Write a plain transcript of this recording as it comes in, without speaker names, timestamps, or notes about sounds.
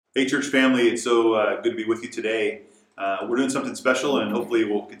Hey, church family, it's so good to be with you today. We're doing something special, and hopefully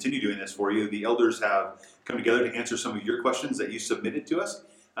we'll continue doing this for you. The elders have come together to answer some of your questions that you submitted to us.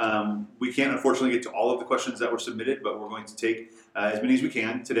 We can't, unfortunately, get to all of the questions that were submitted, but we're going to take as many as we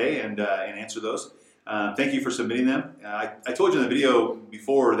can today and answer those. Thank you for submitting them. I told you in the video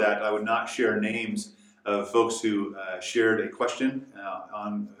before that I would not share names of folks who shared a question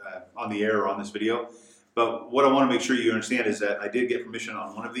on the air or on this video. But what I want to make sure you understand is that I did get permission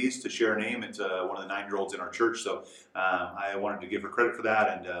on one of these to share a name. It's one of the 9-year-olds in our church, so I wanted to give her credit for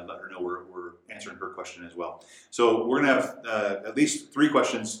that and let her know we're answering her question as well. So we're going to have at least 3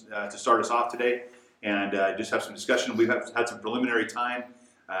 questions to start us off today, and just have some discussion. We've had some preliminary time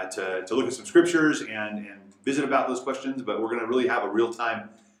to look at some scriptures and visit about those questions, but we're going to really have a real-time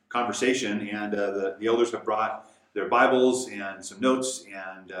conversation, and the elders have brought their Bibles and some notes,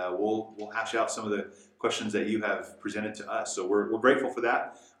 and we'll hash out some of the questions that you have presented to us. So we're grateful for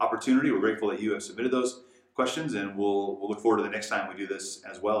that opportunity. We're grateful that you have submitted those questions, and we'll look forward to the next time we do this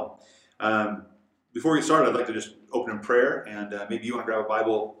as well. Before we get started, I'd like to just open in prayer, and maybe you want to grab a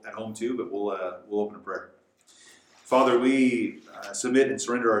Bible at home too, but we'll open in prayer. Father, we submit and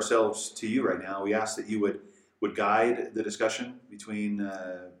surrender ourselves to you right now. We ask that you would guide the discussion between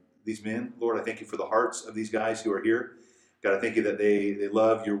these men. Lord, I thank you for the hearts of these guys who are here. God, I thank you that they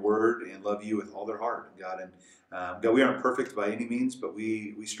love your word and love you with all their heart, God. And God, we aren't perfect by any means, but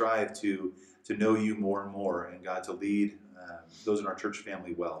we strive to know you more and more, and God, to lead those in our church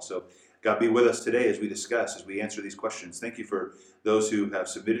family well. So God, be with us today as we discuss, as we answer these questions. Thank you for those who have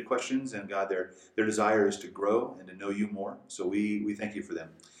submitted questions, and God, their desire is to grow and to know you more. So we thank you for them.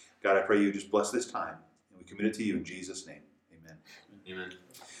 God, I pray you just bless this time, and we commit it to you in Jesus' name. Amen. Amen.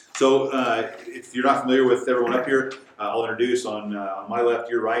 So if you're not familiar with everyone up here, I'll introduce on my left,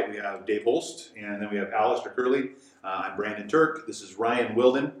 your right, we have Dave Holst, and then we have Alistair Curley. I'm Brandon Turk. This is Ryan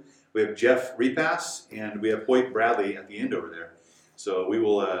Wilden. We have Jeff Repass, and we have Hoyt Bradley at the end over there. So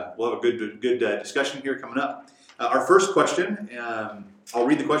we'll have a good discussion here coming up. Our first question, I'll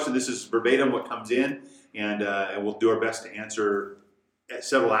read the question. This is verbatim what comes in, and we'll do our best to answer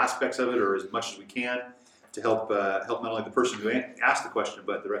several aspects of it, or as much as we can, to help not only the person who asked the question,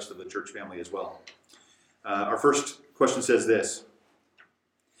 but the rest of the church family as well. Our first question says this: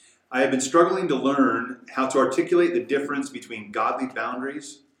 I have been struggling to learn how to articulate the difference between godly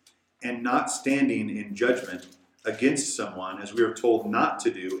boundaries and not standing in judgment against someone, as we are told not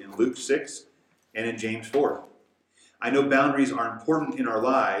to do in Luke 6 and in James 4. I know boundaries are important in our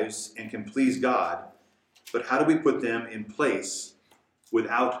lives and can please God, but how do we put them in place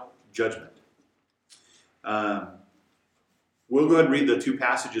without judgment? We'll go ahead and read the 2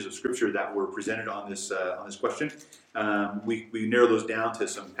 passages of Scripture that were presented on this question. We narrow those down to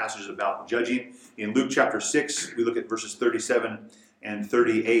some passages about judging. In Luke chapter 6, we look at verses 37 and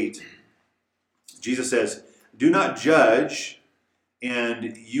 38. Jesus says, "Do not judge,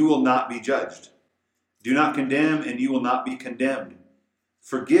 and you will not be judged. Do not condemn, and you will not be condemned.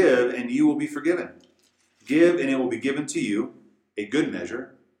 Forgive, and you will be forgiven. Give, and it will be given to you, a good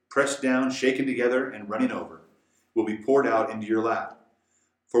measure, pressed down, shaken together, and running over, will be poured out into your lap.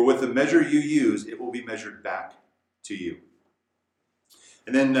 For with the measure you use, it will be measured back to you."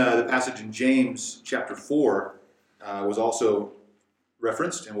 And then the passage in James chapter 4 was also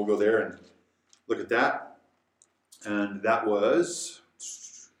referenced, and we'll go there and look at that. And that was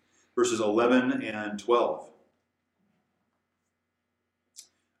verses 11 and 12.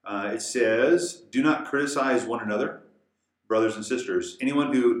 It says, "Do not criticize one another, brothers and sisters.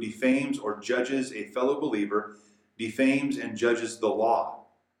 Anyone who defames or judges a fellow believer defames and judges the law.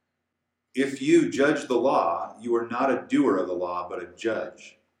 If you judge the law, you are not a doer of the law, but a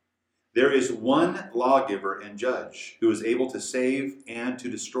judge. There is one lawgiver and judge who is able to save and to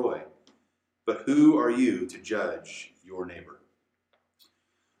destroy. But who are you to judge your neighbor?"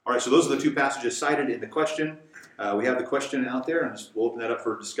 All right, so those are the 2 passages cited in the question. We have the question out there, and we'll open that up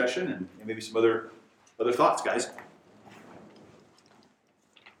for discussion and maybe some other thoughts, guys.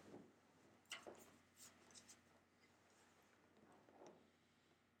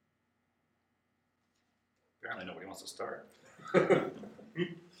 Apparently nobody wants to start.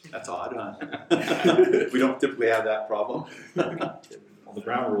 That's odd, huh? We don't typically have that problem. Well, the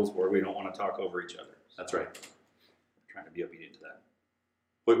ground rules board, we don't want to talk over each other. That's right. We're trying to be obedient to that.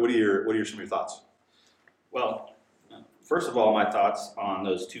 What are some of your thoughts? Well, first of all, my thoughts on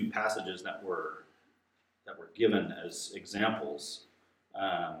those 2 passages that were given as examples,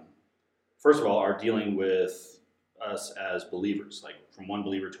 first of all, are dealing with us as believers, like from one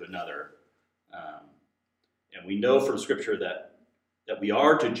believer to another. And we know from Scripture that we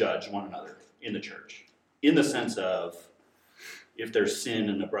are to judge one another in the church, in the sense of if there's sin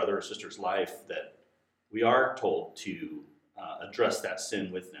in a brother or sister's life, that we are told to address that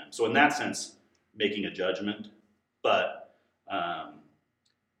sin with them. So in that sense, making a judgment, but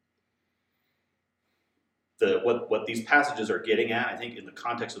what these passages are getting at, I think in the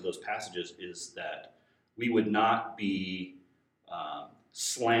context of those passages, is that we would not be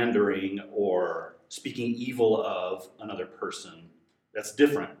slandering or speaking evil of another person. That's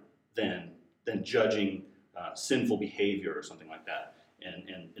different than judging sinful behavior or something like that. And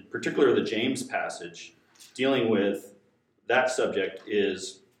in particular, the James passage dealing with that subject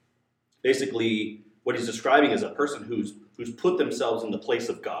is basically what he's describing as a person who's put themselves in the place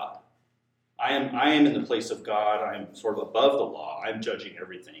of God. I am in the place of God. I am sort of above the law. I'm judging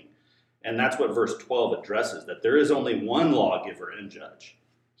everything. And that's what verse 12 addresses, that there is only one lawgiver and judge,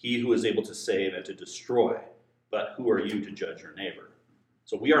 he who is able to save and to destroy. But who are you to judge your neighbor?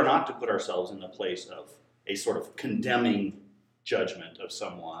 So we are not to put ourselves in the place of a sort of condemning judgment of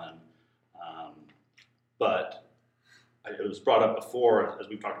someone. But it was brought up before, as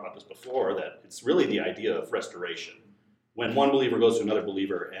we've talked about this before, that it's really the idea of restoration. When one believer goes to another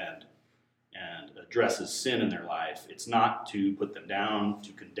believer and addresses sin in their life, it's not to put them down,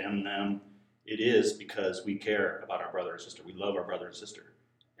 to condemn them. It is because we care about our brother or sister. We love our brother and sister.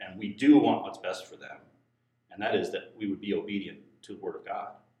 And we do want what's best for them. And that is that we would be obedient to the Word of God.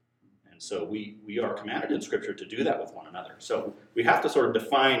 And so we are commanded in Scripture to do that with one another. So we have to sort of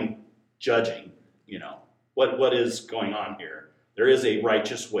define judging, what is going on here. There is a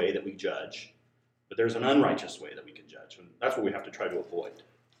righteous way that we judge, but there's an unrighteous way that we can judge. And that's what we have to try to avoid.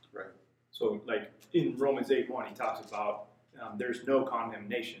 Right. So like in Romans 8:1, he talks about there's no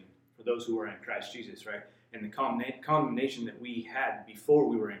condemnation for those who are in Christ Jesus, right? And the condemnation that we had before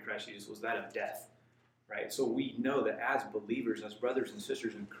we were in Christ Jesus was that of death, right? So we know that as believers, as brothers and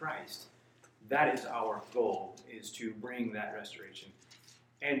sisters in Christ, that is our goal, is to bring that restoration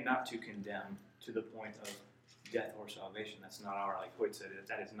and not to condemn to the point of death or salvation. That's not our, like Hoyt said,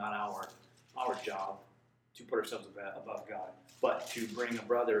 that is not our job to put ourselves above God, but to bring a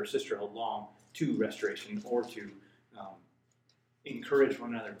brother or sister along to restoration or to encourage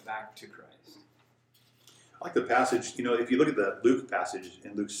one another back to Christ. I like the passage, if you look at the Luke passage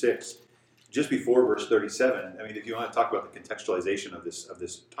in Luke 6, just before verse 37, I mean, if you want to talk about the contextualization of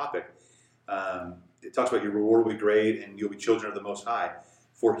this topic, it talks about your reward will be great and you'll be children of the Most High.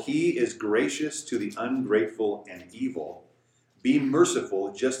 For he is gracious to the ungrateful and evil. Be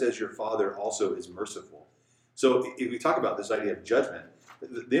merciful just as your Father also is merciful. So if we talk about this idea of judgment,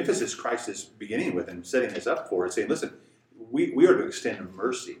 the emphasis Christ is beginning with and setting this up for is saying, listen, we are to extend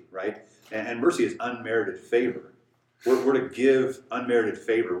mercy, right? And mercy is unmerited favor. We're to give unmerited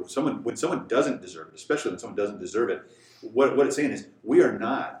favor. When someone doesn't deserve it, especially when someone doesn't deserve it, what it's saying is we are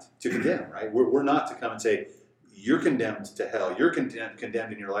not to condemn, right? We're not to come and say, you're condemned to hell. You're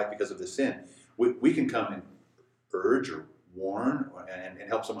condemned in your life because of this sin. We can come and urge or warn and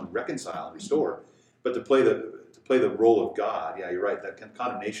help someone reconcile and restore. But to play the role of God, yeah, you're right. That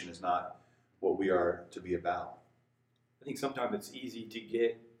condemnation is not what we are to be about. I think sometimes it's easy to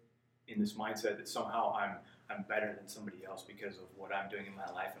get in this mindset that somehow I'm better than somebody else because of what I'm doing in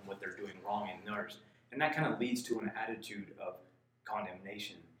my life and what they're doing wrong in theirs. And that kind of leads to an attitude of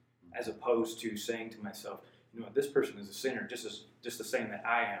condemnation, as opposed to saying to myself, this person is a sinner just the same that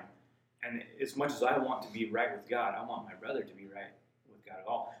I am. And as much as I want to be right with God, I want my brother to be right with God at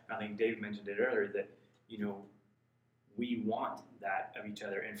all. And I think Dave mentioned it earlier that, we want that of each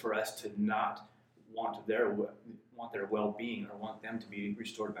other, and for us to not want their well-being or want them to be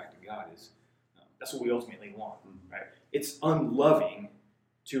restored back to God is that's what we ultimately want, right? It's unloving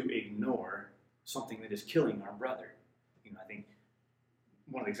to ignore something that is killing our brother. I think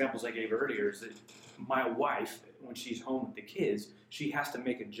one of the examples I gave earlier is that my wife, when she's home with the kids, she has to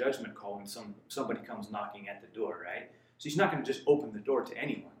make a judgment call when somebody comes knocking at the door, right? So she's not going to just open the door to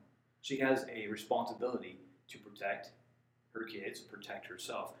anyone. She has a responsibility to protect her kids, protect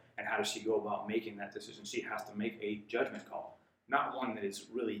herself. And how does she go about making that decision? She has to make a judgment call, not one that is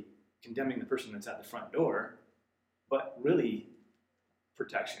really condemning the person that's at the front door, but really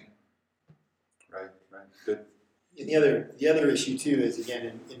protection. Right. Good. And the other issue too is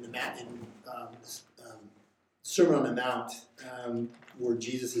again in the Sermon on the Mount, where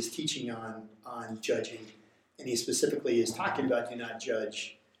Jesus is teaching on judging, and he specifically is talking about do not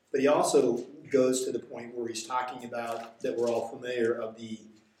judge, but he also goes to the point where he's talking about that we're all familiar of the.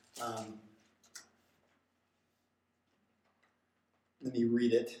 Let me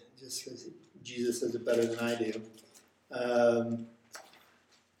read it, just because Jesus says it better than I do.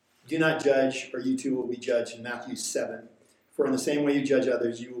 Do not judge, or you too will be judged, in Matthew 7. For in the same way you judge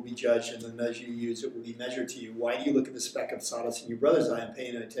others, you will be judged, and the measure you use, it will be measured to you. Why do you look at the speck of sawdust in your brother's eye and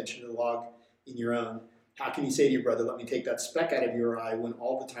pay no attention to the log in your own? How can you say to your brother, let me take that speck out of your eye, when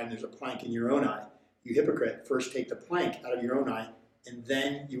all the time there's a plank in your own eye? You hypocrite, first take the plank out of your own eye, and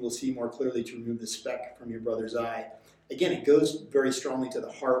then you will see more clearly to remove the speck from your brother's eye. Again, it goes very strongly to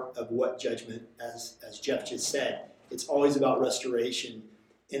the heart of what judgment, as Jeff just said. It's always about restoration,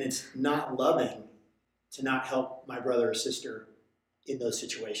 and it's not loving to not help my brother or sister in those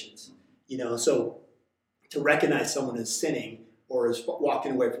situations. So to recognize someone is sinning or is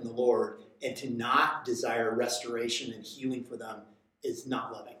walking away from the Lord and to not desire restoration and healing for them is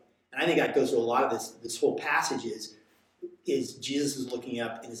not loving. And I think that goes to a lot of this whole passage is Jesus is looking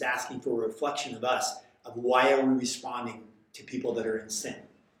up and is asking for a reflection of us, of why are we responding to people that are in sin?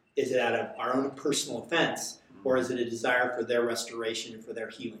 Is it out of our own personal offense, or is it a desire for their restoration and for their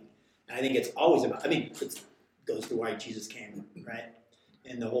healing? And I think it's always about, it goes to why Jesus came, right?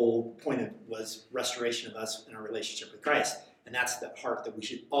 And the whole point was restoration of us in our relationship with Christ. And that's the heart that we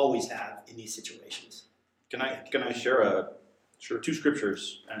should always have in these situations. Can I share two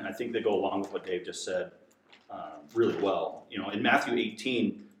scriptures, and I think they go along with what Dave just said really well. In Matthew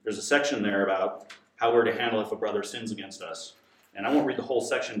 18, there's a section there about how we're to handle if a brother sins against us. And I won't read the whole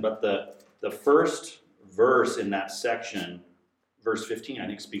section, but the first verse in that section, verse 15, I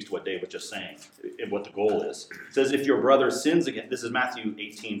think speaks to what Dave was just saying, and what the goal is. It says, if your brother sins against, this is Matthew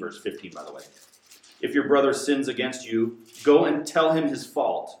 18, verse 15, by the way. If your brother sins against you, go and tell him his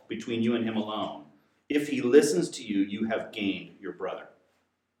fault between you and him alone. If he listens to you, you have gained your brother.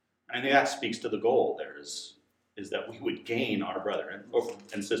 And I think that speaks to the goal there is that we would gain our brother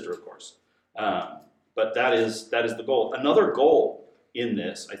and sister, of course. But that is the goal. Another goal in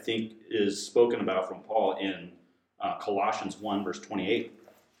this, I think, is spoken about from Paul in Colossians 1, verse 28.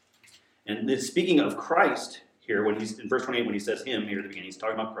 And this, speaking of Christ here, when he's in verse 28, when he says him here at the beginning, he's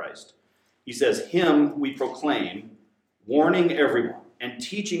talking about Christ. He says, him we proclaim, warning everyone and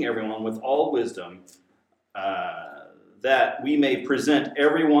teaching everyone with all wisdom, that we may present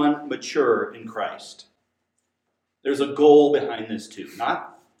everyone mature in Christ. There's a goal behind this too,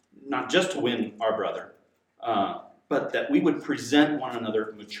 not just to win our brother, but that we would present one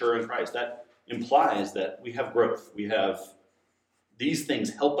another mature in Christ. That implies that we have growth. These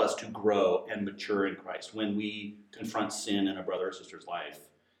things help us to grow and mature in Christ when we confront sin in a brother or sister's life.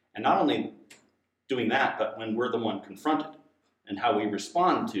 And not only doing that, but when we're the one confronted and how we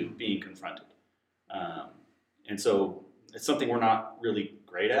respond to being confronted. And so it's something we're not really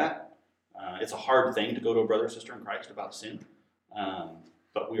great at. It's a hard thing to go to a brother or sister in Christ about sin,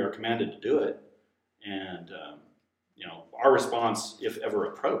 but we are commanded to do it. And our response, if ever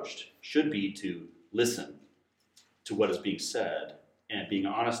approached, should be to listen to what is being said and being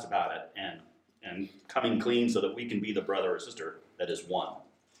honest about it and coming clean so that we can be the brother or sister that is one.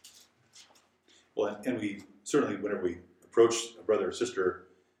 Well, and we certainly, whenever we approach a brother or sister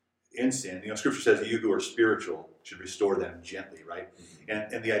in sin, Scripture says, you who are spiritual should restore them gently, right?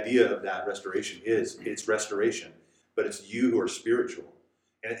 And the idea of that restoration it's restoration, but it's you who are spiritual.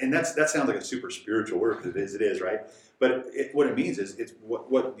 And that sounds like a super spiritual word, because it is, right? But what it means is, it's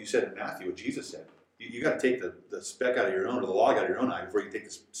what you said in Matthew, what Jesus said. You got to take the speck out of your own, or the log out of your own eye, before you take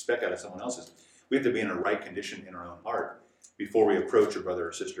the speck out of someone else's. We have to be in a right condition in our own heart before we approach a brother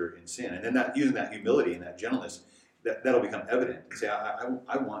or sister in sin. And then using that humility and that gentleness, that'll become evident. Say,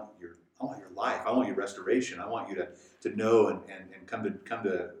 I want your life. I want your restoration. I want you to know and come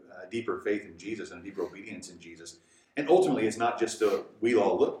to a deeper faith in Jesus and a deeper obedience in Jesus. And ultimately, it's not just so we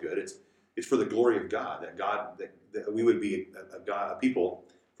all look good. It's for the glory of God, that we would be a people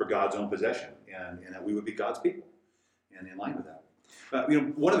for God's own possession, and that we would be God's people, and in line with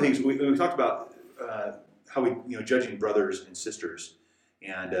that. One of the things we talked about how we judging brothers and sisters,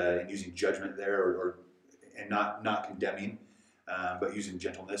 and using judgment there, and not condemning, but using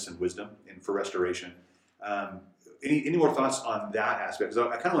gentleness and wisdom and for restoration. Any more thoughts on that aspect?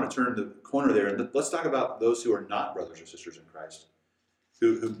 Because I kind of want to turn the corner there, and let's talk about those who are not brothers or sisters in Christ,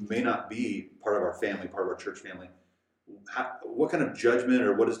 who may not be part of our family, part of our church family. What kind of judgment,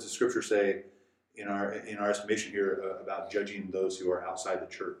 or what does the Scripture say in our estimation here about judging those who are outside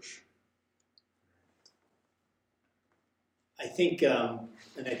the church? I think, and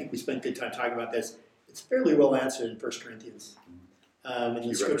I think we spent good time talking about this, it's fairly well answered in 1 Corinthians. In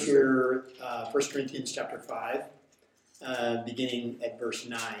the Scripture, 1 Corinthians chapter 5, beginning at verse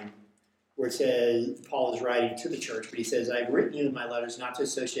 9, where it says, Paul is writing to the church, but he says, I've written you in my letters not to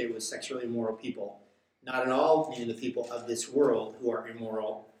associate with sexually immoral people, not at all meaning the people of this world who are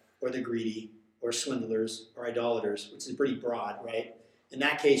immoral, or the greedy, or swindlers, or idolaters, which is pretty broad, right? In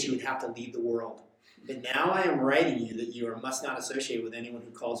that case, you would have to leave the world. But now I am writing you that you must not associate with anyone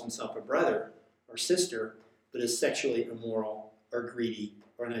who calls himself a brother or sister, but is sexually immoral or greedy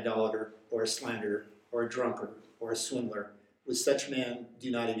or an idolater or a slanderer or a drunkard or a swindler. With such men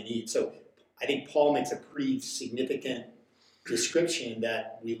do not even eat. So I think Paul makes a pretty significant description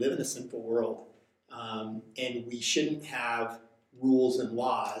that we live in a sinful world, and we shouldn't have rules and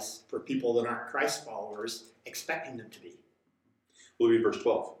laws for people that aren't Christ followers expecting them to be. We'll read verse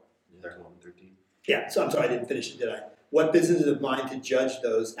 12. Yeah, 12 and 13. Yeah, so I'm sorry, I didn't finish it, did I? What business is it of mine to judge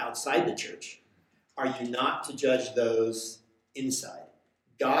those outside the church? Are you not to judge those inside?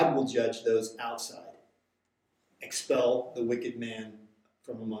 God will judge those outside. Expel the wicked man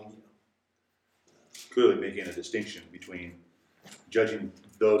from among you. Clearly making a distinction between judging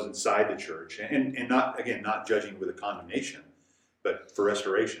those inside the church and not, again, not judging with a condemnation, but for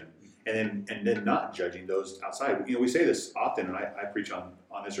restoration. And then not judging those outside. You know, we say this often, and I preach on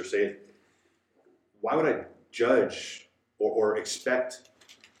this or say it. Why would I judge or expect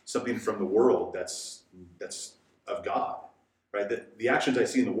something from the world that's of God, right? The actions I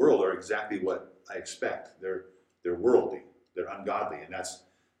see in the world are exactly what I expect. They're worldly, they're ungodly, and that's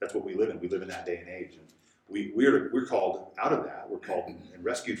what we live in. We live in that day and age, and we're called out of that. We're called and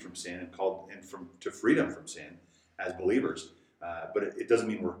rescued from sin and called to freedom from sin as believers. But it doesn't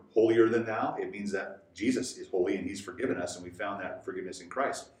mean we're holier than thou. It means that Jesus is holy and he's forgiven us, and we found that forgiveness in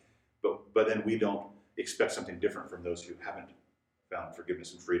Christ. But then we don't expect something different from those who haven't found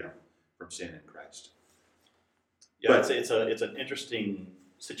forgiveness and freedom from sin in Christ. Yeah, it's an interesting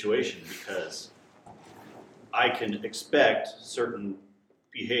situation because I can expect certain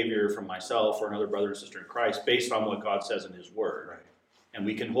behavior from myself or another brother or sister in Christ based on what God says in his word. Right. And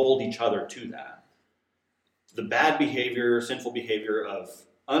we can hold each other to that. The bad behavior, sinful behavior of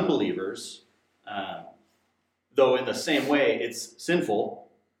unbelievers, though in the same way it's sinful,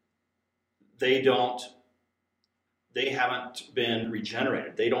 they haven't been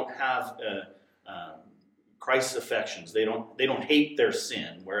regenerated. They don't have Christ's affections. They don't hate their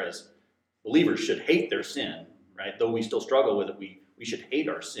sin, whereas believers should hate their sin, right? Though we still struggle with it, we should hate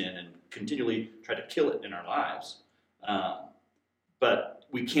our sin and continually try to kill it in our lives. But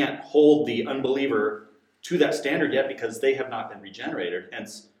we can't hold the unbeliever to that standard yet because they have not been regenerated.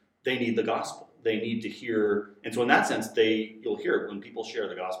 Hence, they need the gospel. They need to hear. And so in that sense, you'll hear it when people share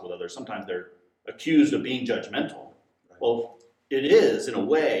the gospel with others. Sometimes they're accused of being judgmental. Right. Well, it is in a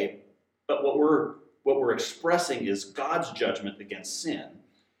way, but what we're expressing is God's judgment against sin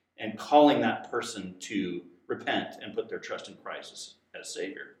and calling that person to repent and put their trust in Christ as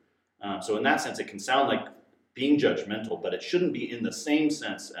Savior. So in that sense, it can sound like being judgmental, but it shouldn't be in the same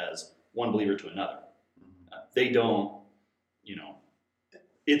sense as one believer to another. They don't,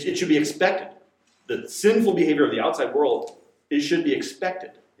 it should be expected. The sinful behavior of the outside world, it should be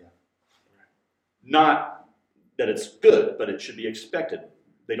expected. Yeah. Not that it's good, but it should be expected.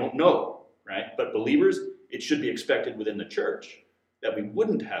 They don't know, right? But believers, it should be expected within the church that we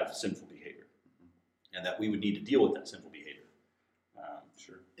wouldn't have sinful behavior and that we would need to deal with that sinful behavior.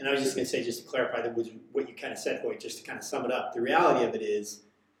 Sure. And I was just going to say, just to clarify that with what you kind of said, Hoyt, just to kind of sum it up, the reality of it is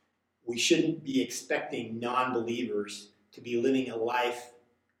we shouldn't be expecting non-believers to be living a life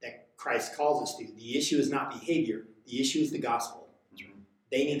that Christ calls us to. The issue is not behavior. The issue is the gospel. Mm-hmm.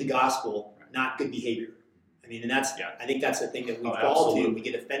 They need the gospel, not good behavior. I mean, and I think that's the thing that we fall to. Absolutely. We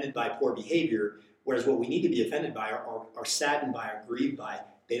get offended by poor behavior, whereas what we need to be offended by or saddened by or grieved by,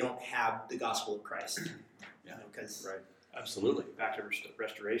 they don't have the gospel of Christ. Yeah. Because Right. Absolutely. Back to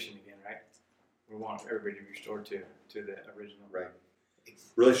restoration again, right? We want everybody to be restored to the original. Right.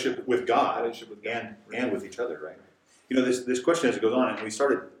 Relationship with God, Relationship with God. and with each other, right? You know, this question as it goes on, and we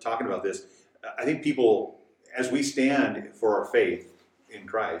started talking about this, I think people, as we stand for our faith in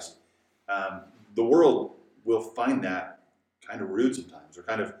Christ, the world will find that kind of rude sometimes, or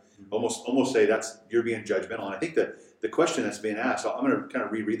kind of almost say you're being judgmental. And I think that the question that's being asked, so I'm going to kind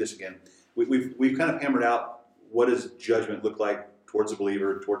of reread this again. We've kind of hammered out what does judgment look like towards the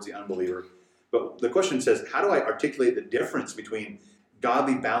believer, towards the unbeliever. But the question says, how do I articulate the difference between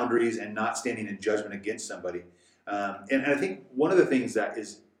godly boundaries and not standing in judgment against somebody? And I think one of the things that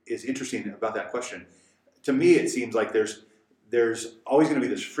is interesting about that question, to me, it seems like there's always going to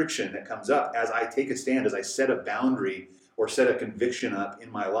be this friction that comes up as I take a stand, as I set a boundary or set a conviction up in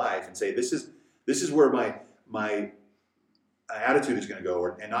my life and say, this is where my attitude is going to go,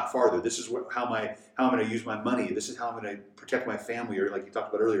 and not farther. This is how I'm going to use my money. This is how I'm going to protect my family, or like you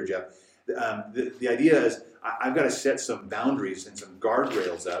talked about earlier, Jeff. The idea is I've got to set some boundaries and some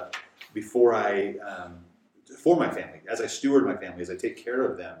guardrails up before for my family, as I steward my family, as I take care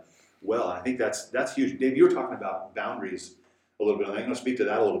of them well. And I think that's huge. Dave, you were talking about boundaries a little bit. I'm going to speak to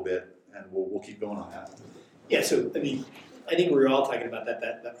that a little bit and we'll keep going on that. Yeah, so I mean, I think we were all talking about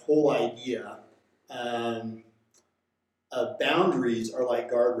that whole idea of boundaries are like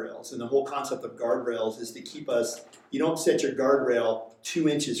guardrails, and the whole concept of guardrails is to keep us. You don't set your guardrail 2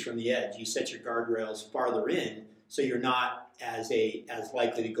 inches from the edge. You set your guardrails farther in, so you're not as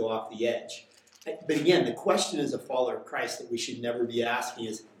likely to go off the edge. But again, the question as a follower of Christ that we should never be asking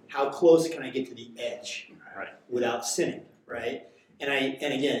is, how close can I get to the edge without sinning, right?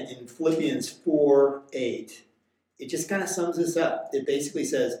 And again, in Philippians 4:8, it just kind of sums this up. It basically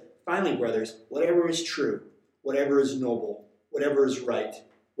says, finally, brothers, whatever is true, whatever is noble, whatever is right,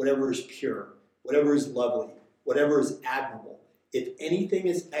 whatever is pure, whatever is lovely, whatever is admirable, if anything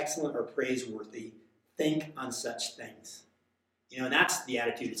is excellent or praiseworthy, think on such things. And that's the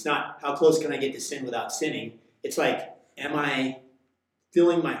attitude. It's not how close can I get to sin without sinning. It's like, am I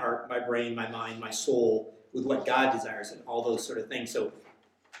filling my heart, my brain, my mind, my soul with what God desires and all those sort of things. So,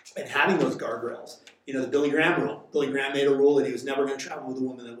 and having those guardrails. The Billy Graham rule. Billy Graham made a rule that he was never going to travel with a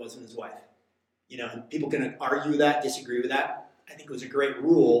woman that wasn't his wife. And people can argue that, disagree with that. I think it was a great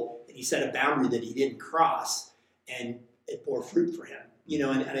rule, and he set a boundary that he didn't cross, and it bore fruit for him.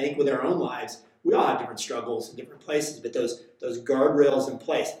 And I think with our own lives, we all have different struggles in different places, but those guardrails in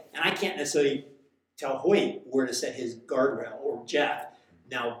place. And I can't necessarily tell Hoyt where to set his guardrail, or Jeff.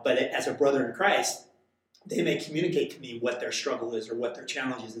 Now, but as a brother in Christ, they may communicate to me what their struggle is or what their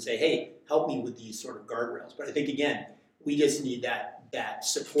challenge is and say, hey, help me with these sort of guardrails. But I think, again, we just need that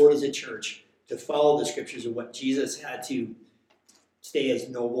support as a church to follow the scriptures of what Jesus had to stay as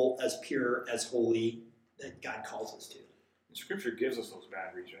noble, as pure, as holy that God calls us to. And Scripture gives us those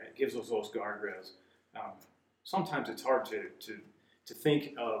boundaries, right? It gives us those guardrails. Sometimes it's hard to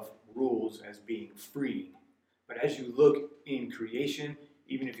think of rules as being free. But as you look in creation,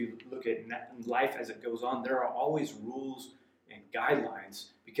 even if you look at life as it goes on, there are always rules and guidelines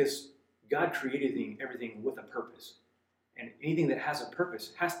because God created everything with a purpose. And anything that has a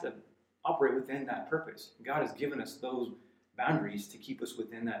purpose has to operate within that purpose. God has given us those boundaries to keep us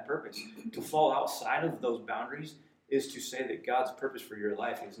within that purpose. To fall outside of those boundaries is to say that God's purpose for your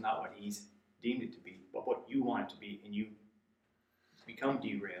life is not what He's deemed it to be, but what you want it to be, and you become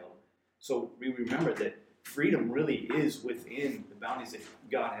derailed. So we remember that freedom really is within the boundaries that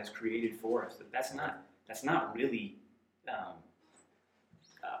God has created for us. That's not really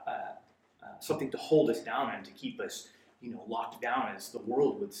something to hold us down and to keep us, locked down as the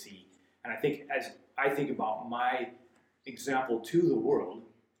world would see. And I think as I think about my example to the world,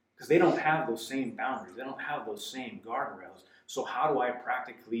 because they don't have those same boundaries, they don't have those same guardrails. So how do I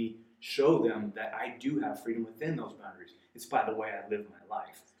practically show them that I do have freedom within those boundaries? It's by the way I live my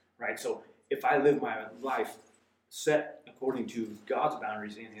life, right? So if I live my life set according to God's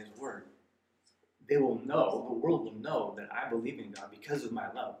boundaries in His Word, the world will know that I believe in God because of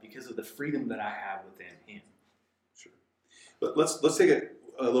my love, because of the freedom that I have within Him. Sure. But let's take it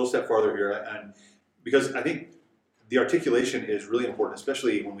a little step farther here, and because I think the articulation is really important,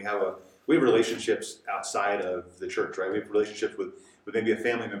 especially when we have relationships outside of the church, right? We have relationships with maybe a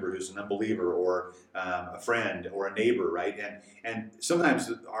family member who's an unbeliever, or a friend, or a neighbor, right? And sometimes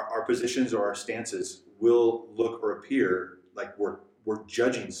our positions or our stances will look or appear like we're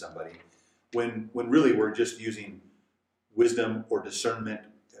judging somebody, when really we're just using wisdom or discernment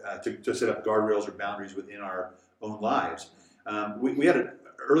to set up guardrails or boundaries within our own lives. We had a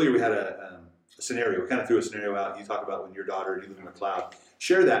scenario. We kind of threw a scenario out. You talk about when your daughter, you live in a cloud.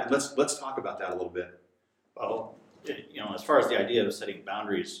 Share that. And let's talk about that a little bit. Well, as far as the idea of setting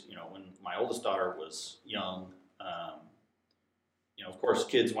boundaries, when my oldest daughter was young, of course,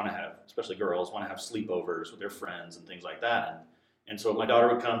 kids want to have, especially girls, want to have sleepovers with their friends and things like that. And so my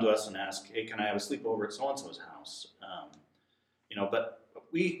daughter would come to us and ask, hey, can I have a sleepover at so-and-so's house? But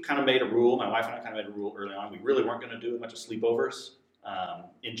we kind of made a rule, my wife and I kind of made a rule early on, we really weren't going to do a bunch of sleepovers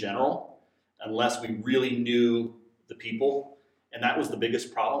in general, unless we really knew the people. And that was the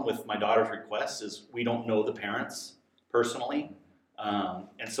biggest problem with my daughter's requests, is we don't know the parents personally.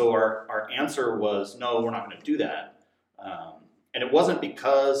 And so our answer was, no, we're not going to do that. And it wasn't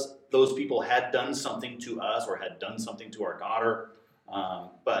because those people had done something to us or had done something to our daughter.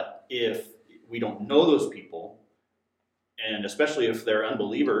 But if we don't know those people, and especially if they're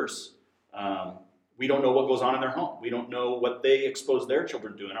unbelievers, we don't know what goes on in their home. We don't know what they expose their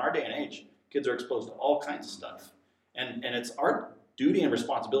children to. In our day and age, kids are exposed to all kinds of stuff. And it's our duty and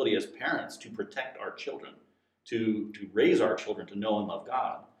responsibility as parents to protect our children, to raise our children to know and love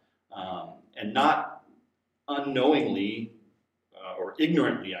God, and not unknowingly or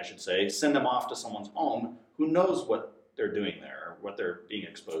ignorantly, I should say, send them off to someone's home who knows what they're doing there or what they're being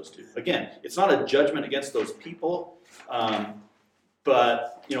exposed to. Again, it's not a judgment against those people,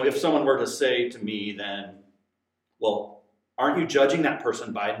 But, if someone were to say to me then, well, aren't you judging that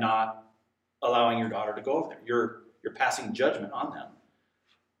person by not allowing your daughter to go over there? You're passing judgment on them.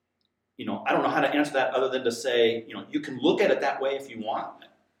 I don't know how to answer that other than to say, you can look at it that way if you want.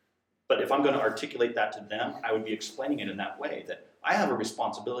 But if I'm going to articulate that to them, I would be explaining it in that way, that I have a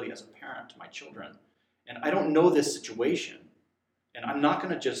responsibility as a parent to my children. And I don't know this situation. And I'm not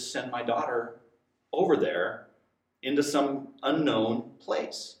going to just send my daughter over there into some unknown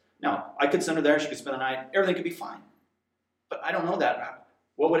place. Now, I could send her there, she could spend the night, everything could be fine. But I don't know that.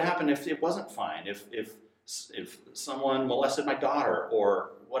 What would happen if it wasn't fine? If someone molested my daughter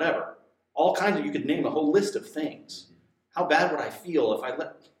or whatever? All kinds of, you could name a whole list of things. How bad would I feel if I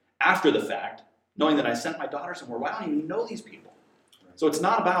after the fact, knowing that I sent my daughter somewhere, well, I don't even know these people. So it's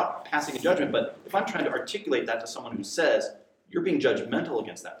not about passing a judgment, but if I'm trying to articulate that to someone who says, you're being judgmental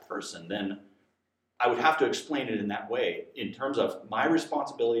against that person, then I would have to explain it in that way, in terms of my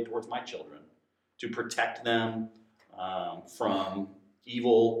responsibility towards my children, to protect them from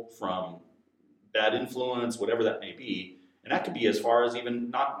evil, from bad influence, whatever that may be. And that could be as far as even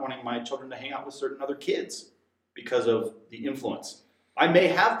not wanting my children to hang out with certain other kids because of the influence. I may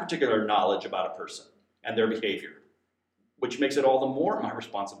have particular knowledge about a person and their behavior, which makes it all the more my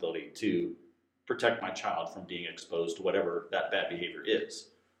responsibility to protect my child from being exposed to whatever that bad behavior is.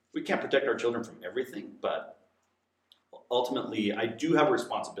 We can't protect our children from everything, but ultimately I do have a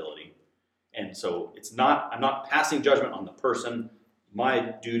responsibility. And so I'm not passing judgment on the person.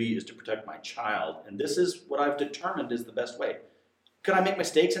 My duty is to protect my child. And this is what I've determined is the best way. Could I make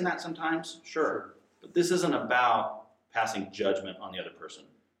mistakes in that sometimes? Sure. But this isn't about passing judgment on the other person.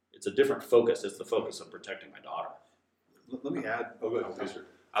 It's a different focus. It's the focus of protecting my daughter. Let me add. Oh, go ahead, Pastor.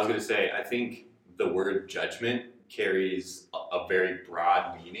 I was going to say, I think the word judgment carries a very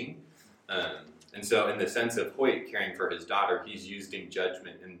broad meaning. And so in the sense of Hoyt caring for his daughter, he's using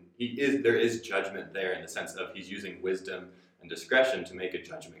judgment, and there is judgment there in the sense of he's using wisdom and discretion to make a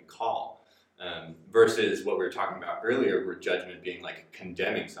judgment call. Versus what we were talking about earlier, where judgment being like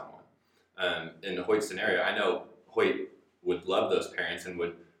condemning someone. In Hoyt's scenario, I know Hoyt would love those parents and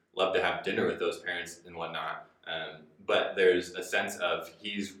would love to have dinner with those parents and whatnot. But there's a sense of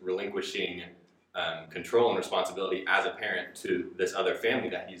he's relinquishing control and responsibility as a parent to this other family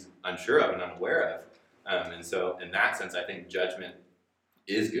that he's unsure of and unaware of. And so in that sense, I think judgment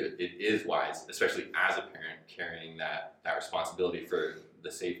is good. It is wise, especially as a parent carrying that responsibility for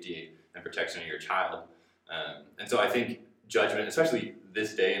the safety and protection of your child. And so I think judgment, especially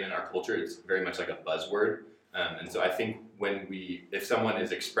this day and in our culture, it's very much like a buzzword. And so I think if someone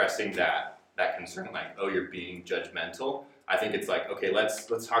is expressing that concern, like, oh, you're being judgmental, I think it's like, okay, let's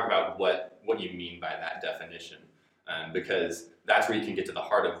talk about what you mean by that definition, because that's where you can get to the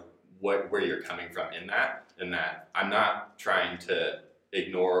heart of where you're coming from in that, and that I'm not trying to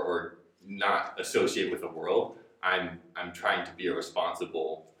ignore or not associate with the world. I'm trying to be a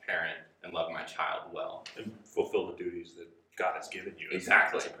responsible parent and love my child well. And fulfill the duties that God has given you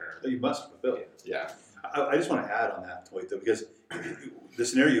Exactly. as a parent. That you must fulfill. Yeah. I just want to add on that, Toy, though, because the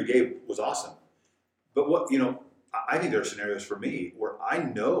scenario you gave was awesome. But I think there are scenarios for me where I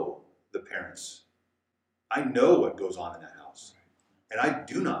know the parents. I know what goes on in that house. And I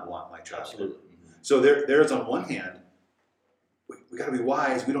do not want my child. Absolutely. So there's on one hand, we got to be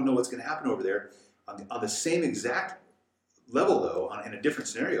wise. We don't know what's going to happen over there. On the same exact level, though, in a different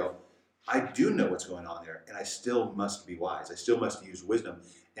scenario, I do know what's going on there, and I still must be wise. I still must use wisdom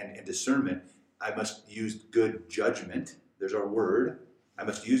and discernment. I must use good judgment. There's our word. I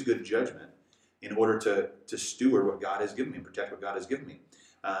must use good judgment in order to steward what God has given me and protect what God has given me.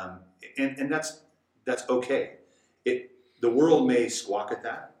 And that's okay. The world may squawk at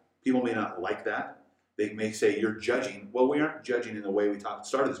that. People may not like that. They may say you're judging. Well, we aren't judging in the way we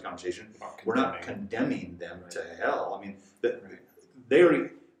started this conversation. We're not condemning them to hell. I mean,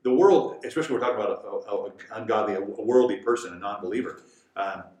 the world, especially we're talking about an ungodly, a worldly person, a non-believer.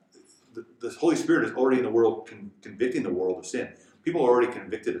 The Holy Spirit is already in the world, convicting the world of sin. People are already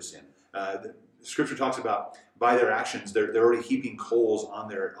convicted of sin. The Scripture talks about by their actions, they're already heaping coals on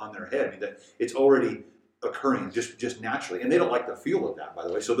their head. I mean, that it's already occurring just naturally, and they don't like the feel of that, by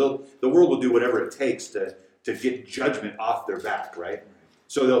the way. So the world will do whatever it takes to get judgment off their back, right?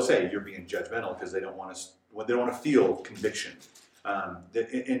 So they'll say you're being judgmental because they don't want to feel conviction.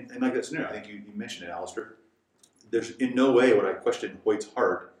 And like that scenario, I think you mentioned it, Alistair. There's in no way would I question Hoyt's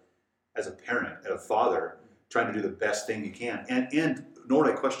heart as a parent, as a father, trying to do the best thing you can, and nor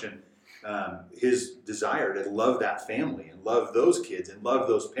would I question his desire to love that family and love those kids and love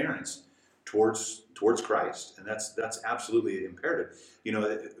those parents towards Christ, and that's absolutely imperative.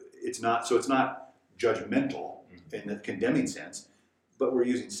 It's not judgmental in the condemning sense, but we're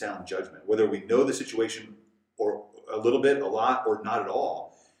using sound judgment. Whether we know the situation or a little bit, a lot, or not at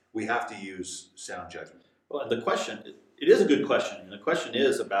all, we have to use sound judgment. Well, the question, it is a good question, and the question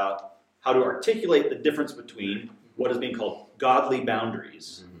is about how to articulate the difference between what is being called godly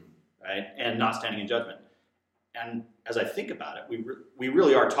boundaries, right, and not standing in judgment. And as I think about it, we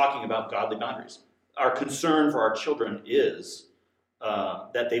really are talking about godly boundaries. Our concern for our children is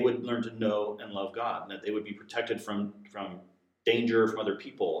that they would learn to know and love God, and that they would be protected from danger from other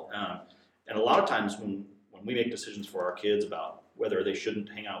people. And a lot of times when we make decisions for our kids about whether they shouldn't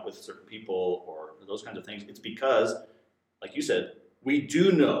hang out with certain people or those kinds of things, it's because, like you said, we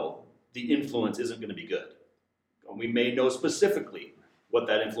do know the influence isn't going to be good. We may know specifically what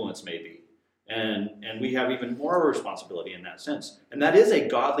that influence may be. And we have even more responsibility in that sense. And that is a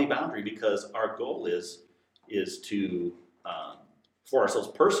godly boundary, because our goal is to, for ourselves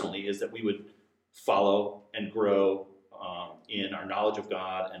personally, is that we would follow and grow in our knowledge of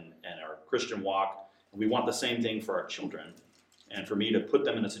God and our Christian walk. And we want the same thing for our children. And for me to put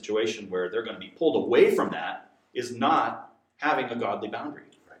them in a situation where they're going to be pulled away from that is not having a godly boundary.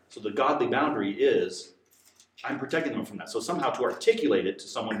 Right? So the godly boundary is, I'm protecting them from that. So somehow to articulate it to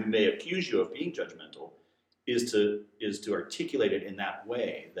someone who may accuse you of being judgmental is to articulate it in that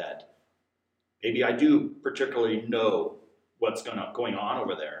way, that maybe I do particularly know what's going on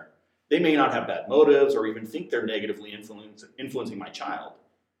over there. They may not have bad motives or even think they're negatively influencing my child.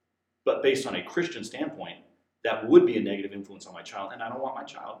 But based on a Christian standpoint, that would be a negative influence on my child, and I don't want my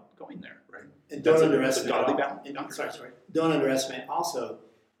child going there. Right? And don't underestimate. Don't underestimate. Also,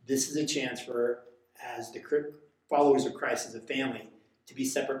 this is a chance for, as the followers of Christ as a family, to be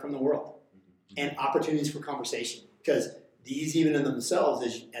separate from the world, and opportunities for conversation. Because these, even in themselves,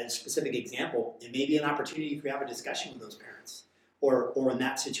 as a specific example, it may be an opportunity to have a discussion with those parents, or in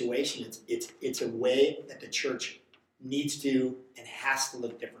that situation, it's a way that the church needs to and has to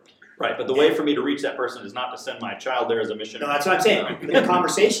look different. Right, but the way for me to reach that person is not to send my child there as a missionary. No, that's what I'm saying. The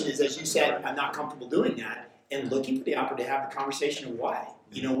conversation is, as you said, I'm not comfortable doing that, and looking for the opportunity to have the conversation of why.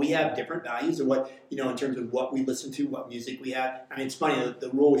 We have different values of what, in terms of what we listen to, what music we have. I mean, it's funny,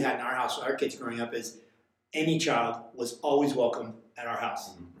 the rule we had in our house with our kids growing up is any child was always welcome at our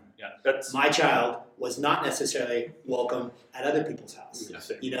house. Yeah, my child was not necessarily welcome at other people's house.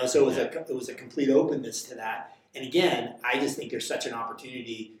 Yeah. So it was a complete openness to that. And again, I just think there's such an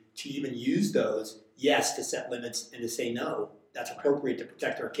opportunity to even use those, yes, to set limits and to say no, that's appropriate to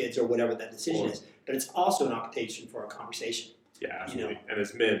protect our kids or whatever that decision is. But it's also an opportunity for a conversation. Yeah, absolutely. And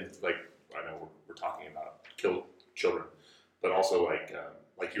as men, like, I know we're talking about kill children, but also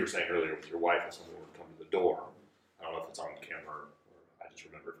like you were saying earlier with your wife, if someone were to come to the door, I don't know if it's on camera or I just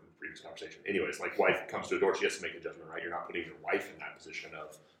remember from the previous conversation. Anyways, like, wife comes to the door, she has to make a judgment, right? You're not putting your wife in that position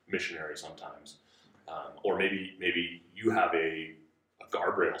of missionary sometimes. Or maybe you have a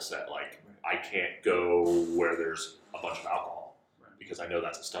guardrail set, like, I can't go where there's a bunch of alcohol, because I know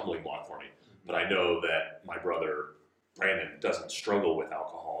that's a stumbling block for me. But I know that my brother Brandon doesn't struggle with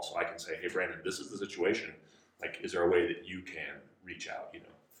alcohol, so I can say, hey, Brandon, this is the situation. Like, is there a way that you can reach out,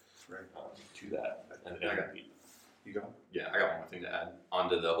 to that? And you go. Yeah, I got one more thing to add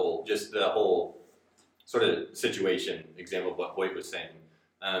onto the whole sort of situation example of what Hoyt was saying.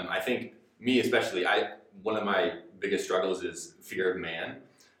 I think me especially, one of my biggest struggles is fear of man,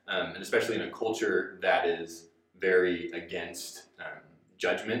 and especially in a culture that is very against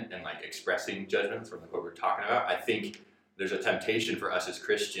judgment and like expressing judgment, sort of like what we're talking about. I think there's a temptation for us as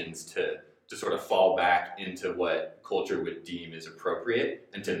Christians to sort of fall back into what culture would deem is appropriate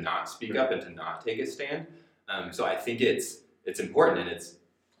and to not speak up and to not take a stand. So I think it's important and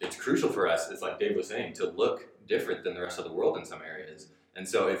it's crucial for us, it's like Dave was saying, to look different than the rest of the world in some areas. And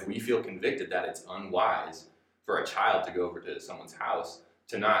so if we feel convicted that it's unwise for a child to go over to someone's house,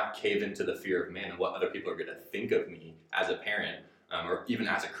 to not cave into the fear of man and what other people are going to think of me as a parent, or even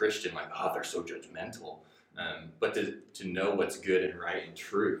as a Christian, like, oh, they're so judgmental. But to know what's good and right and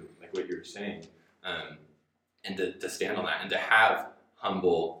true, like what you're saying, and to stand on that and to have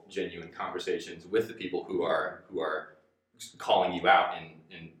humble, genuine conversations with the people who are calling you out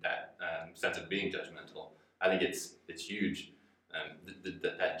in that sense of being judgmental. I think it's huge.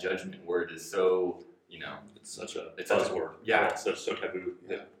 That judgment word is so, it's such a buzzword. Yeah, it's so taboo.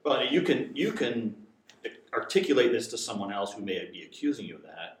 Yeah. Well, you can articulate this to someone else who may be accusing you of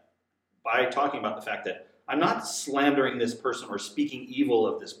that by talking about the fact that I'm not slandering this person or speaking evil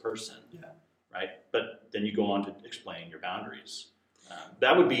of this person. Yeah. Right? But then you go on to explain your boundaries.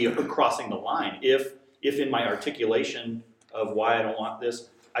 That would be crossing the line. If in my articulation of why I don't want this,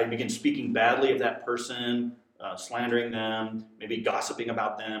 I begin speaking badly of that person, slandering them, maybe gossiping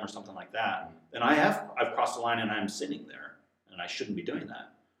about them or something like that, then I've crossed the line and I'm sinning there. and I shouldn't be doing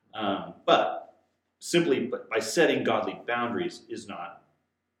that. But simply by setting godly boundaries is not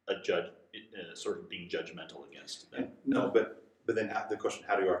a sort of being judgmental against them. No, but then the question,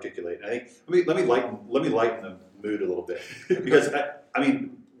 how do you articulate? And I think let me lighten the mood a little bit, because I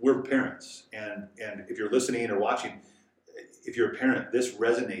mean, we're parents, and if you're listening or watching, if you're a parent, this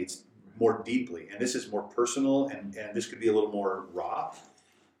resonates more deeply, and this is more personal, and this could be a little more raw.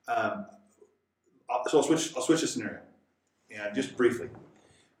 So I'll switch the scenario, and just briefly,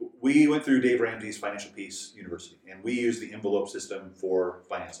 we went through Dave Ramsey's Financial Peace University, and we use the envelope system for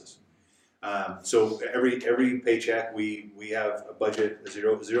finances. So every paycheck, we have a budget,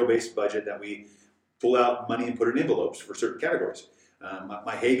 a zero-based budget that we pull out money and put in envelopes for certain categories.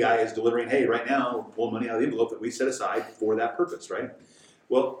 My hay guy is delivering hay right now. We'll pull money out of the envelope that we set aside for that purpose, right?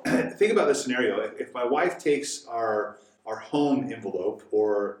 Well, think about this scenario. If my wife takes our home envelope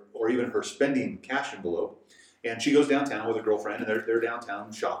or even her spending cash envelope, and she goes downtown with a girlfriend, and they're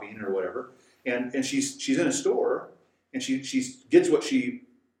downtown shopping or whatever, and she's in a store, and she gets what she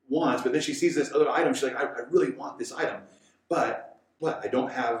wants, but then she sees this other item. She's like, I really want this item, but I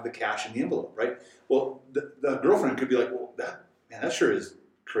don't have the cash in the envelope, right? Well, the girlfriend could be like, well, that sure is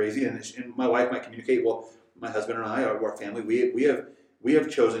crazy, and my wife might communicate, well, my husband and I, our family, we have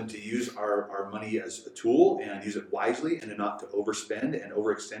chosen to use our money as a tool and use it wisely, and not to overspend and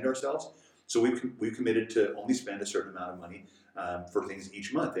overextend ourselves. So we've committed to only spend a certain amount of money for things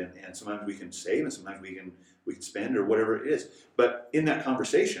each month, and sometimes we can save, and sometimes we can spend, or whatever it is. But in that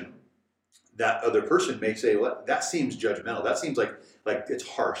conversation, that other person may say, well, that seems judgmental. That seems like it's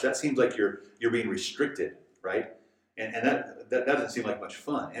harsh. That seems like you're being restricted, right? And that doesn't seem like much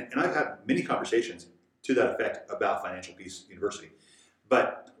fun. And I've had many conversations to that effect about Financial Peace University.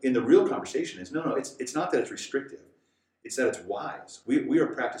 But in the real conversation is, no, it's not that it's restrictive. It's that it's wise. We are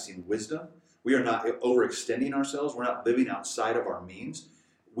practicing wisdom. We are not overextending ourselves. We're not living outside of our means.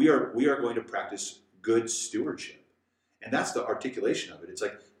 We are going to practice good stewardship. And that's the articulation of it. It's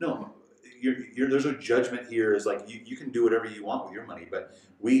like, no, there's no judgment here. It's like you can do whatever you want with your money, but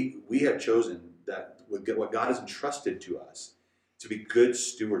we have chosen that what God has entrusted to us to be good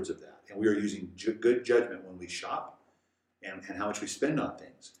stewards of that. And we are using good judgment when we shop and how much we spend on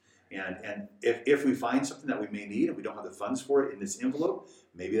things. And if we find something that we may need and we don't have the funds for it in this envelope,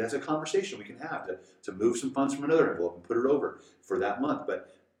 maybe that's a conversation we can have to move some funds from another envelope and put it over for that month.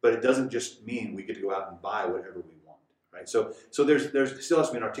 But it doesn't just mean we get to go out and buy whatever we want, right? So there's still has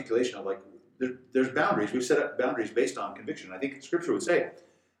to be an articulation of like, there's boundaries. We've set up boundaries based on conviction. I think Scripture would say,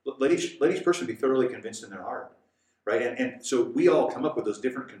 let each person be thoroughly convinced in their heart, right? And so we all come up with those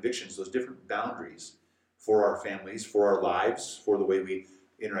different convictions, those different boundaries for our families, for our lives, for the way we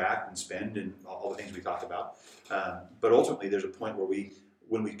interact and spend, and all the things we talked about. But ultimately, there's a point where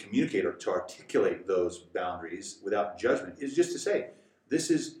when we communicate or to articulate those boundaries without judgment, is just to say, this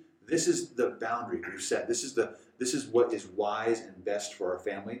is the boundary we've set. This is what is wise and best for our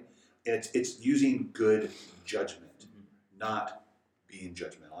family, and it's using good judgment, not being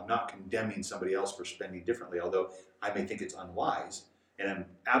judgmental. I'm not condemning somebody else for spending differently, although I may think it's unwise, and I'm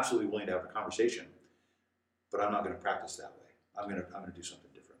absolutely willing to have a conversation. But I'm not going to practice that way. I'm going to do something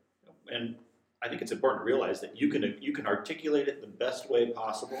different. And I think it's important to realize that you can articulate it the best way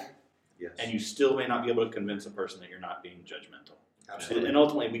possible, Yes. and you still may not be able to convince a person that you're not being judgmental. Absolutely. And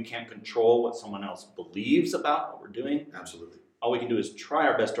ultimately, we can't control what someone else believes about what we're doing. Absolutely. All we can do is try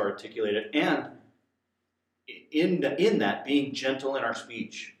our best to articulate it, and in that, being gentle in our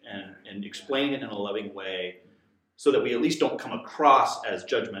speech and explaining it in a loving way, so that we at least don't come across as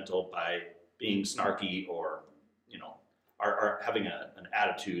judgmental by being snarky or, are having an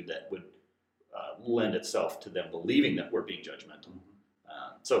attitude that would lend itself to them believing that we're being judgmental.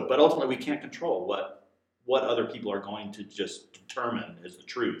 But ultimately, we can't control what other people are going to just determine is the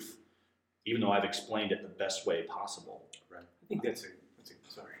truth, even though I've explained it the best way possible. I think that's a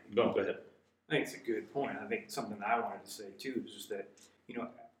sorry. Go ahead. I think it's a good point. I think something that I wanted to say too is just that,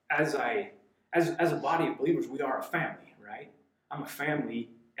 as a body of believers, we are a family, right? I'm a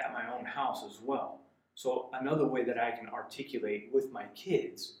family at my own house as well. So another way that I can articulate with my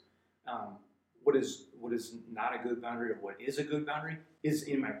kids what is not a good boundary or what is a good boundary is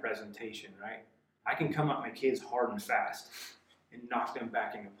in my presentation, right? I can come at my kids hard and fast and knock them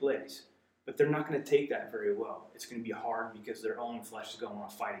back into place, but they're not going to take that very well. It's going to be hard because their own flesh is going to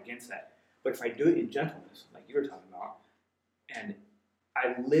want to fight against that. But if I do it in gentleness, like you were talking about, and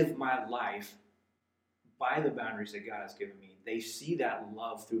I live my life by the boundaries that God has given me, they see that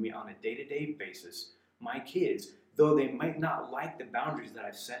love through me on a day-to-day basis. My kids, though they might not like the boundaries that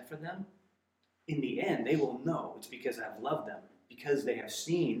I've set for them, in the end, they will know it's because I've loved them, because they have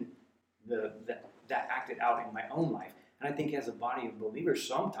seen that acted out in my own life. and I think as a body of believers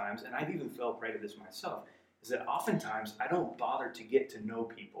sometimes, and I've even felt prey to this myself, is that oftentimes I don't bother to get to know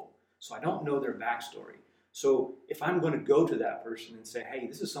people. So I don't know their backstory. So if I'm going to go to that person and say, hey,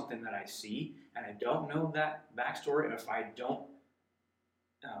 this is something that I see, and I don't know that backstory, and if I don't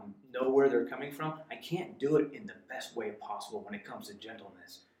know where they're coming from, I can't do it in the best way possible when it comes to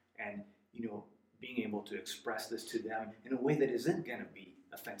gentleness and, being able to express this to them in a way that isn't going to be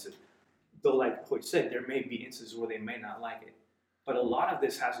offensive. Though, like Hoyt said, there may be instances where they may not like it. But a lot of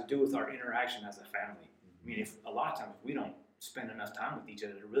this has to do with our interaction as a family. I mean, if a lot of times we don't spend enough time with each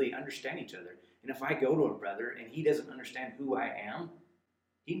other to really understand each other. And if I go to a brother and he doesn't understand who I am,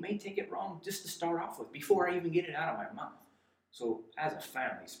 he may take it wrong just to start off with before I even get it out of my mouth. So as a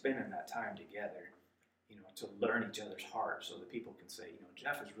family, spending that time together, to learn each other's hearts so that people can say,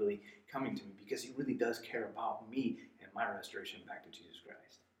 Jeff is really coming to me because he really does care about me and my restoration back to Jesus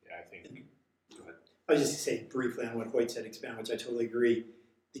Christ. Yeah, I think. Go ahead. I was just to say briefly on what Hoyt said, expand, which I totally agree.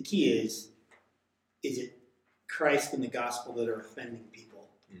 The key is it Christ and the gospel that are offending people,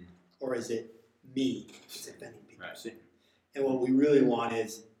 or is it me that's offending people? Right. And what we really want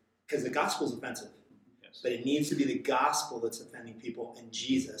is, because the gospel is offensive, Yes. but it needs to be the gospel that's offending people and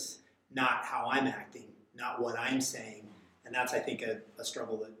Jesus, not how I'm acting, not what I'm saying. And that's, I think, a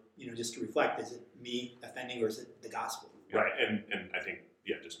struggle that, just to reflect, is it me offending or is it the gospel? Right, and I think,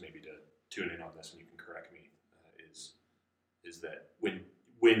 just maybe to tune in on this, and you can correct me, is that when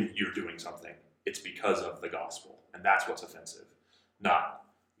you're doing something, it's because of the gospel, and that's what's offensive. Not,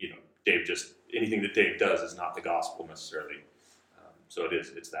 Dave anything that Dave does is not the gospel necessarily. So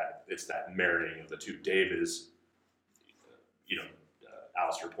it's that marrying of the two. Dave is,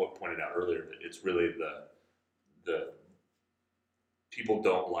 Alistair pointed out earlier that it's really the people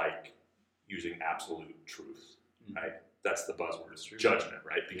don't like using absolute truth, right? That's the buzzword, it's judgment,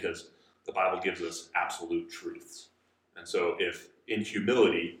 right? Because the Bible gives us absolute truths. And so if in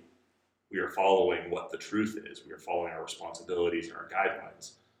humility we are following what the truth is, we are following our responsibilities and our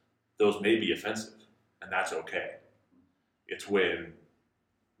guidelines, those may be offensive, and that's okay. It's when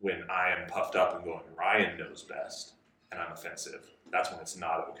I am puffed up and going, Ryan knows best, and I'm offensive, that's when it's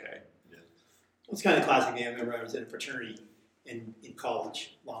not okay. It's kind of classic. I remember I was in a fraternity in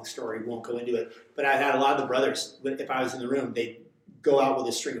college. Long story, won't go into it. But I had a lot of the brothers, if I was in the room, they'd go out with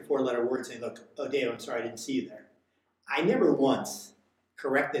a string of 4-letter words and look, oh, Dave, I'm sorry I didn't see you there. I never once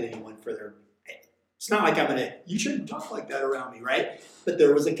corrected anyone for their, it's not like I'm going to, you shouldn't talk like that around me, right? But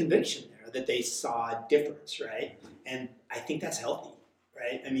there was a conviction there that they saw a difference, right? And I think that's healthy,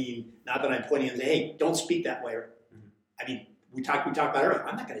 right? I mean, not that I'm pointing and saying, hey, don't speak that way. I mean, we talked about earlier,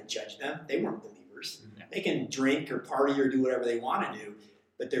 I'm not going to judge them. They weren't believers. They can drink or party or do whatever they want to do,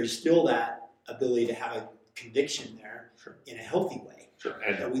 but there's still that ability to have a conviction there in a healthy way. Sure.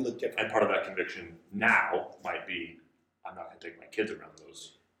 That we look different. And part of that conviction now might be, I'm not going to take my kids around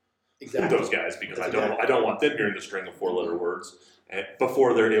those guys because I don't want them hearing the string of 4-letter words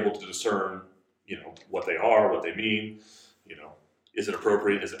before they're able to discern, what they are, what they mean, is it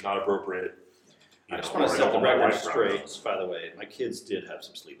appropriate, is it not appropriate. I just want to set the record straight, by the way. My kids did have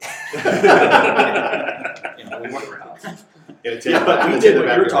some sleep. We weren't at our house. Yeah, but we did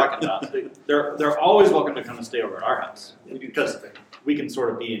what you were talking about. They're always welcome to come and stay over at our house because we can sort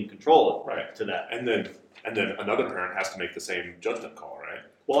of be in control to that. And then another parent has to make the same judgment call, right?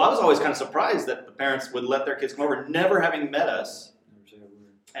 Well, I was always kind of surprised that the parents would let their kids come over, never having met us,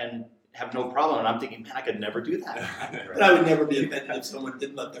 and have no problem. And I'm thinking, man, I could never do that. But I would never be offended if someone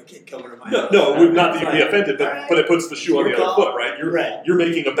didn't let their kid come over to my house. No, not that you'd be offended, but it puts the shoe on the other foot, right? You're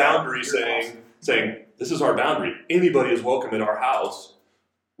making a boundary saying, this is our boundary. Anybody is welcome in our house.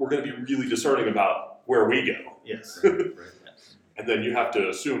 We're going to be really discerning about where we go. Yes. And then you have to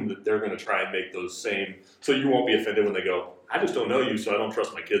assume that they're going to try and make those same, so you won't be offended when they go, I just don't know you, so I don't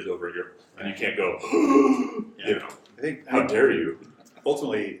trust my kids over here. And you can't go, how dare you?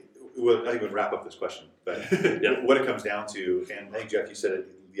 Ultimately, I think we'll wrap up this question, but what it comes down to, and I think, Jeff, you said it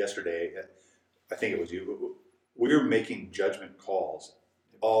yesterday, I think it was you, we're making judgment calls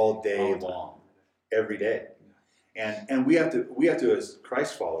all day long, every day. And we have to, as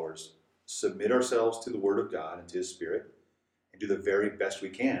Christ followers, submit ourselves to the Word of God and to His Spirit, and do the very best we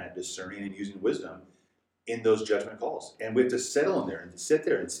can at discerning and using wisdom in those judgment calls. And we have to settle in there and sit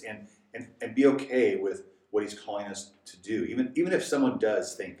there and be okay with what He's calling us to do, even if someone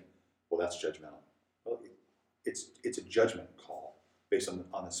does think, well, that's judgmental. Well, it's a judgment call based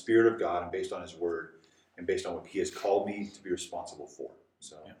on the Spirit of God and based on His Word and based on what He has called me to be responsible for.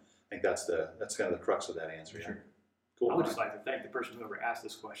 So I think that's kind of the crux of that answer. Sure. Cool. I would just like to thank the person who ever asked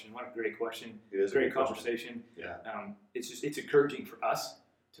this question. What a great question. It is a great good conversation. Yeah. It's encouraging for us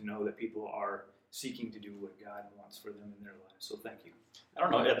to know that people are seeking to do what God wants for them in their lives. So thank you. I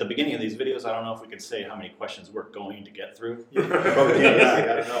don't know, at the beginning of these videos, I don't know if we could say how many questions we're going to get through. Probably can't, yeah,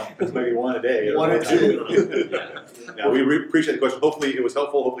 I don't know. It's maybe one a day. One or two. Yeah, we appreciate the question. Hopefully it was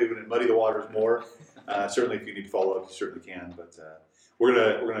helpful. Hopefully we didn't muddy the waters more. Certainly if you need follow up, you certainly can. But we're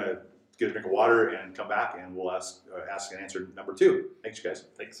gonna get a drink of water and come back, and we'll ask and answer number 2. Thanks, you guys.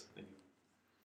 Thanks.